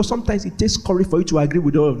word, because sometimes it takes courage for you to agree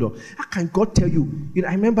with all of them. How can God tell you?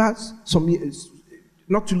 I remember some years,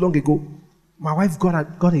 not too long ago, my wife got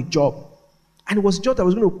a job, and it was a job that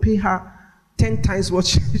was going to pay her 10 times what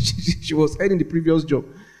she was earning the previous job.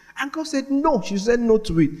 And God said no. She said no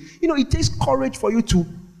to it. It takes courage for you to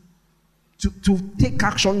take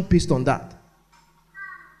action based on that.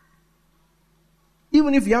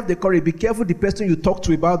 Even if you have the courage, be careful the person you talk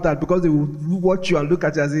to about that, because they will watch you and look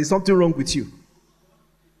at you as if there's something wrong with you.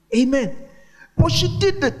 Amen. But she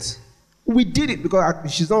did it. We did it, because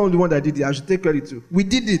she's not the only one that did it. I should take credit too. We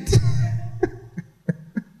did it.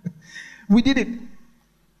 We did it.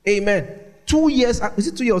 Amen. 2 years, is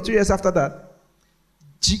it 2 years or 3 years after that?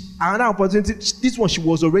 Another opportunity, this one, she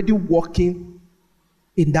was already working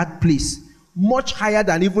in that place, much higher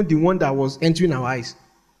than even the one that was entering our eyes.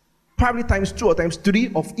 probably times 2 or times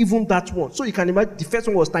 3 of even that one. So you can imagine the first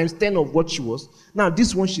one was times 10 of what she was. Now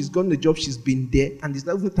this one, she's gotten the job, she's been there, and it's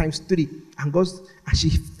now even times 3. And she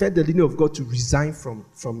felt the leading of God to resign from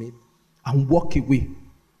it and walk away.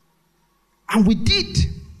 And we did,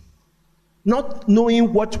 not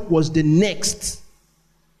knowing what was the next.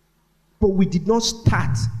 But we did not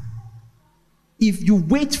start. If you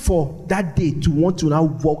wait for that day to want to now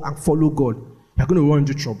walk and follow God, you're going to run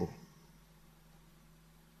into trouble.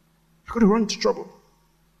 You're going to run into trouble.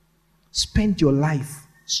 Spend your life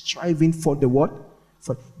striving for the what?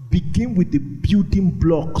 Begin with the building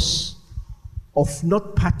blocks of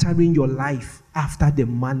not patterning your life after the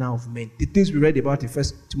manner of men. The things we read about in 1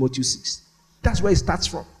 Timothy 6. That's where it starts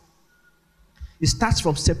from. It starts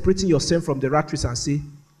from separating yourself from the rat race and say,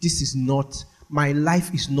 this is not, my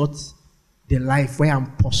life is not the life where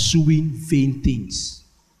I'm pursuing vain things.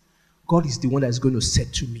 God is the one that is going to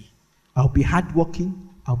settle me. I'll be hardworking.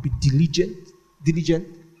 I'll be diligent.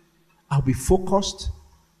 I'll be focused.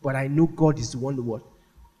 But I know God is the one to what?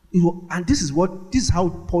 And this is how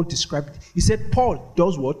Paul described it. He said, Paul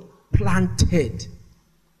does what? Planted.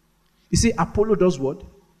 He said, Apollo does what?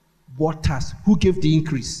 Waters. Who gave the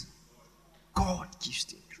increase? God gives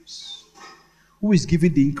the increase. Who is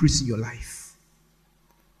giving the increase in your life?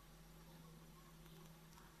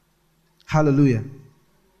 Hallelujah.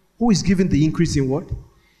 Who is giving the increase in what?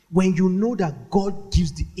 When you know that God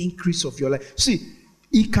gives the increase of your life. See,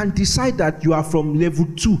 He can decide that you are from level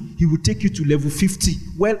 2. He will take you to level 50.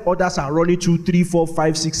 While others are running 2, 3, 4,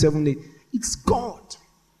 5, 6, 7, 8. It's God.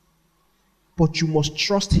 But you must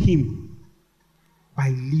trust Him by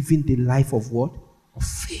living the life of what? Of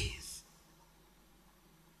faith.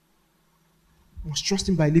 You must trust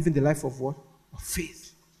Him by living the life of what? Of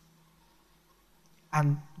faith.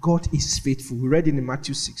 And God is faithful. We read in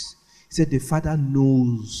Matthew 6. He said, the Father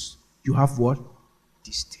knows you have what?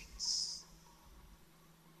 These things.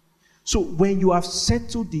 So when you have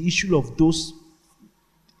settled the issue of those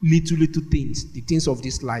little things, the things of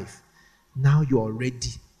this life, now you are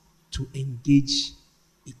ready to engage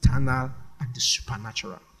eternal and the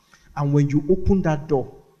supernatural. And when you open that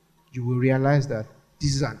door, you will realize that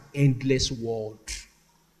this is an endless world.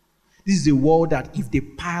 This is a world that if they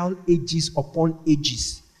pile ages upon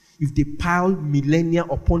ages, if they pile millennia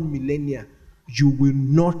upon millennia, you will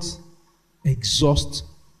not exhaust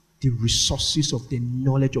the resources of the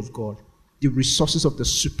knowledge of God, the resources of the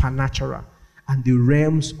supernatural, and the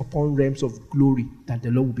realms upon realms of glory that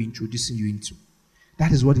the Lord will be introducing you into.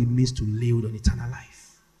 That is what it means to lay hold on eternal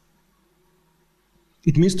life.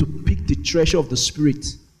 It means to pick the treasure of the Spirit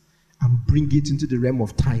and bring it into the realm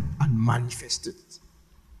of time and manifest it.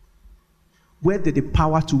 Where did the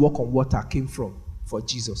power to walk on water came from for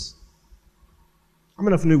Jesus? How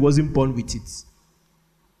many of you know he wasn't born with it?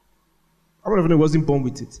 How many of you know he wasn't born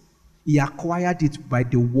with it? He acquired it by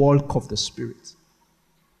the work of the Spirit.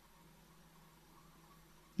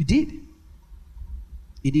 He did.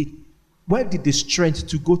 He did. Where did the strength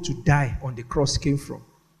to go to die on the cross came from?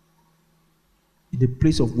 In the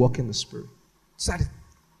place of walking the Spirit.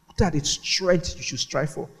 That is strength you should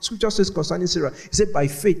strive for. Scripture says concerning Sarah, it said by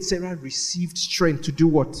faith Sarah received strength to do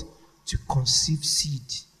what? To conceive seed.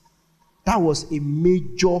 That was a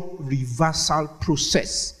major reversal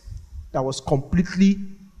process that was completely,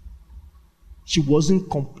 she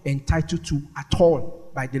wasn't entitled to at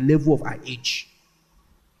all by the level of her age.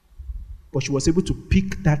 But she was able to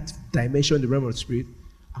pick that dimension in the realm of the Spirit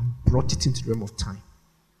and brought it into the realm of time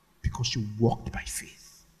because she walked by faith.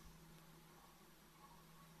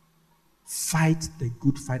 Fight the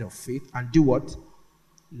good fight of faith and do what?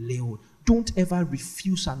 Lay hold. Don't ever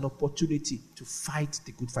refuse an opportunity to fight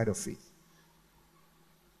the good fight of faith.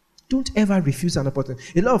 Don't ever refuse an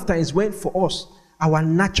opportunity. A lot of times when for us, our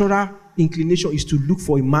natural inclination is to look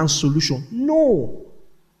for a man's solution. No.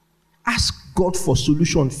 Ask God for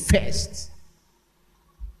solution first.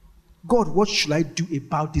 God, what should I do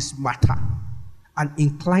about this matter? And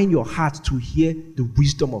incline your heart to hear the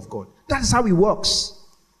wisdom of God. That is how it works.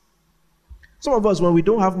 Some of us, when we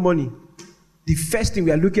don't have money, the first thing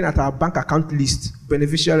we are looking at our bank account list,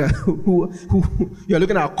 beneficiary, who you are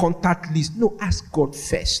looking at our contact list. No, ask God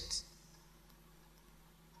first.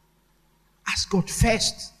 Ask God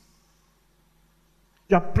first.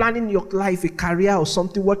 You are planning your life, a career or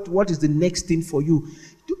something. What is the next thing for you?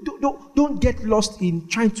 Don't get lost in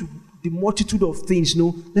trying to the multitude of things.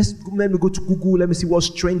 No, let me go to Google. Let me see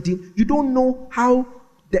what's trending. You don't know how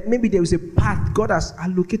that maybe there is a path God has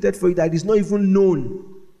allocated for you that is not even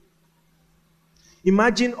known.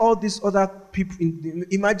 Imagine all these other people.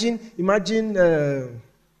 Imagine Mark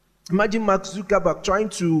Zuckerberg trying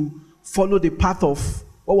to follow the path of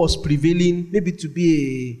what was prevailing, maybe to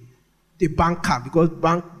be a banker, because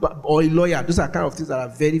or a lawyer. Those are kind of things that are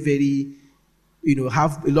very, very,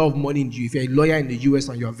 have a lot of money in you. If you're a lawyer in the US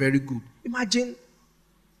and you are very good, imagine,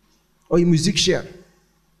 or a musician.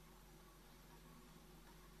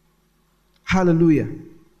 Hallelujah.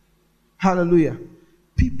 Hallelujah.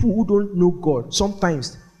 People who don't know God,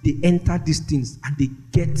 sometimes they enter these things and they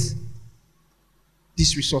get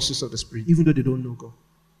these resources of the Spirit, even though they don't know God.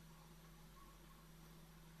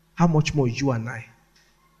 How much more you and I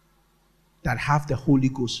that have the Holy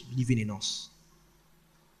Ghost living in us?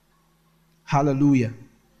 Hallelujah.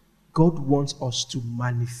 God wants us to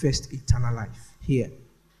manifest eternal life here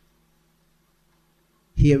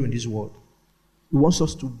in this world. He wants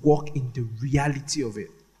us to walk in the reality of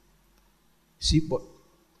it. See, but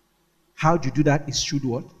how do you do that is through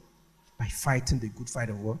what? By fighting the good fight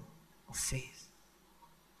of what? Of faith.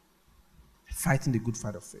 Fighting the good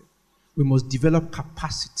fight of faith. We must develop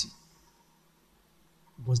capacity.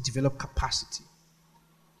 We must develop capacity.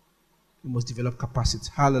 We must develop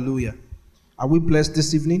capacity. Hallelujah. Are we blessed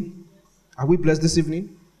this evening? Are we blessed this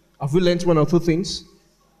evening? Have we learned one or two things?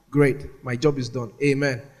 Great. My job is done.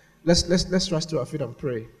 Amen. Let's rise to our feet and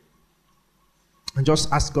pray. And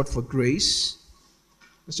just ask God for grace.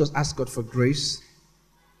 Let's just ask God for grace.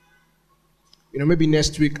 Maybe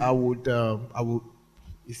next week I would,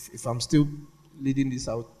 if I'm still leading this,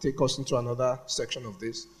 I'll take us into another section of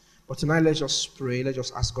this. But tonight, let's just pray. Let's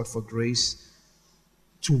just ask God for grace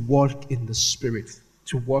to walk in the Spirit,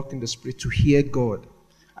 to hear God.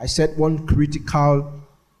 I said one critical,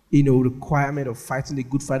 requirement of fighting the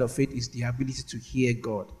good fight of faith is the ability to hear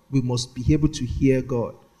God. We must be able to hear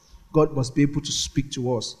God. God must be able to speak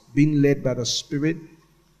to us, being led by the Spirit,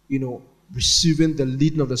 receiving the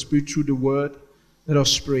leading of the Spirit through the Word. Let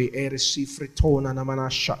us pray. There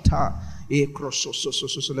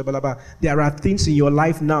are things in your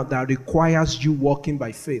life now that requires you walking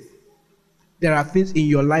by faith. There are things in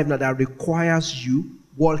your life now that requires you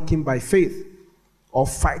walking by faith or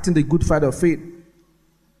fighting the good fight of faith.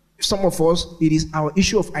 Some of us, it is our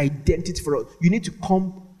issue of identity for us. You need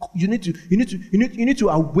to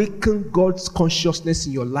awaken God's consciousness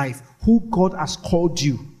in your life, who God has called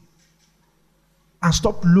you. And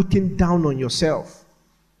stop looking down on yourself.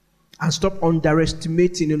 And stop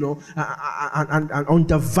underestimating, and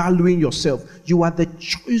undervaluing yourself. You are the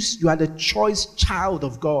choice child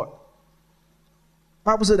of God.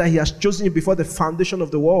 The Bible says that He has chosen you before the foundation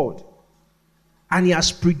of the world. And He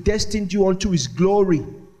has predestined you unto His glory.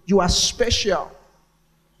 You are special.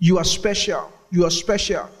 You are special. You are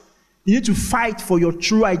special. You need to fight for your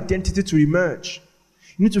true identity to emerge.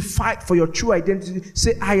 You need to fight for your true identity.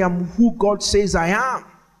 Say, I am who God says I am.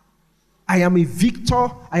 I am a victor.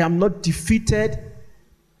 I am not defeated.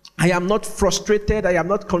 I am not frustrated. I am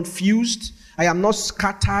not confused. I am not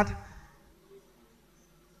scattered.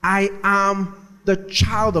 I am the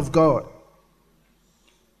child of God.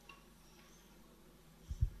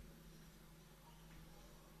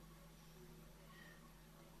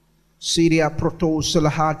 Syria protos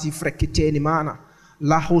lahati frekiteni mana.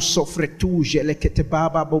 Laho sofretuje lekete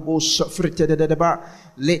baba bobo sofrete de deba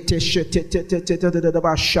lete shete de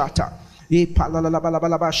shata e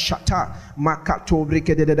palalabalabalaba shata makato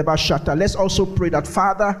brike de deba shata. Let's also pray that,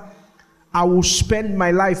 Father, I will spend my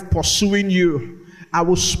life pursuing you. I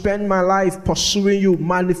will spend my life pursuing you,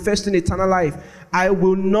 manifesting eternal life. I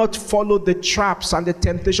will not follow the traps and the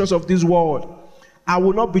temptations of this world. I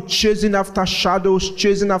will not be chasing after shadows,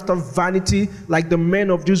 chasing after vanity like the men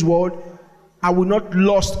of this world. I will not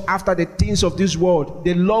lust after the things of this world.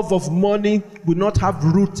 The love of money will not have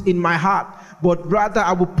root in my heart, but rather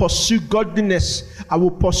I will pursue godliness. I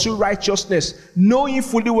will pursue righteousness, knowing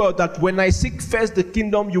fully well that when I seek first the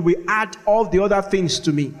kingdom, you will add all the other things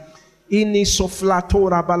to me. Ini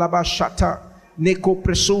soflatora balaba shata neko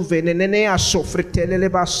presuve nenenea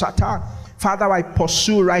sofreteleleba sata. Father, I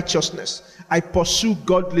pursue righteousness. I pursue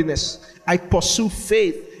godliness. I pursue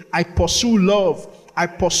faith. I pursue love. I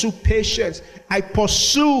pursue patience. I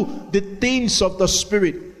pursue the things of the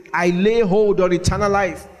Spirit. I lay hold on eternal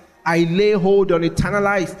life. I lay hold on eternal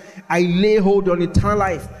life. I lay hold on eternal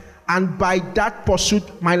life. And by that pursuit,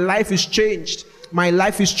 my life is changed. My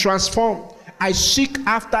life is transformed. I seek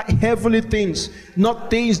after heavenly things,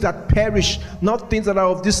 not things that perish, not things that are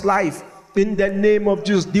of this life. In the name of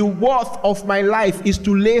Jesus, the worth of my life is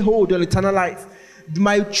to lay hold on eternal life.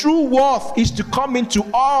 My true worth is to come into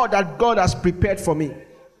all that God has prepared for me.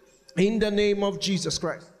 In the name of Jesus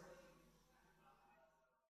Christ.